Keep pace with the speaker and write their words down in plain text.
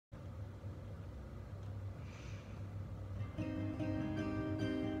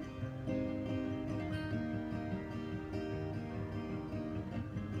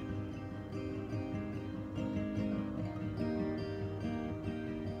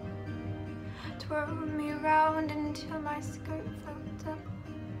twirl me round until my skirt floats up.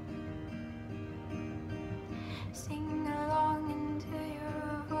 Sing along until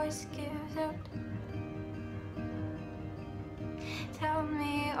your voice gives out. Tell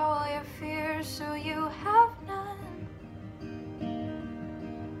me all your fears so you have none.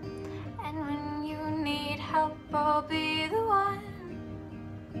 And when you need help, I'll be the one.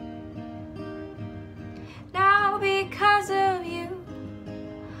 Now because of you,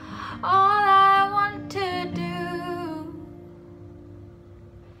 all I want to do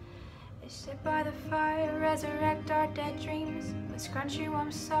is sit by the fire, resurrect our dead dreams with scrunchy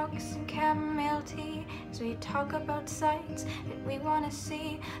warm socks and chamomile tea, as we talk about sights that we want to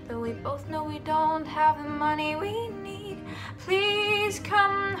see, though we both know we don't have the money we need. Please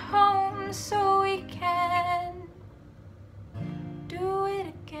come home so we can do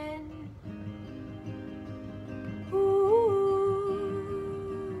it again.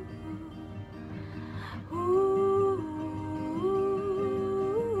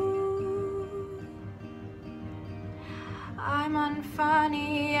 I'm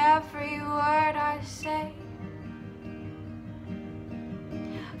unfunny every word I say.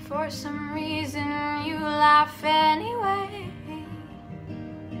 For some reason you laugh anyway.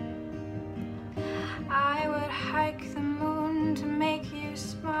 I would hike the moon to make you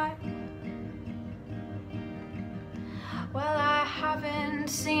smile. Well, I haven't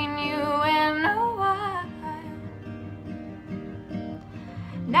seen you in a while.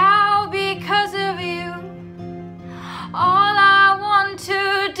 Now because of you, all I want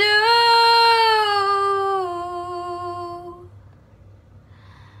to do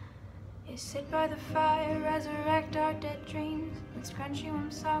is sit by the fire, resurrect our dead dreams with scrunchy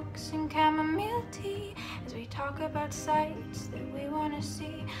warm socks and chamomile tea, as we talk about sights that we want to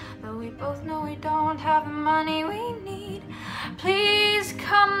see, though we both know we don't have the money we need. Please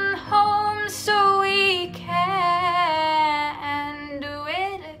come home so we can do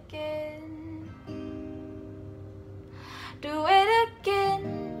it again. Do it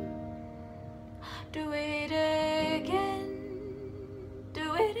again. Do it again.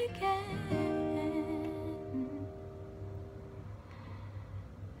 Do it again.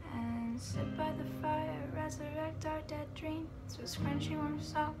 And sit by the fire, resurrect our dead dreams with scrunchy warm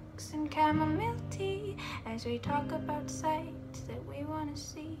socks and chamomile tea, as we talk about sights that we want to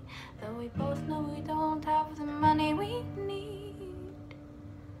see, though we both know we don't have the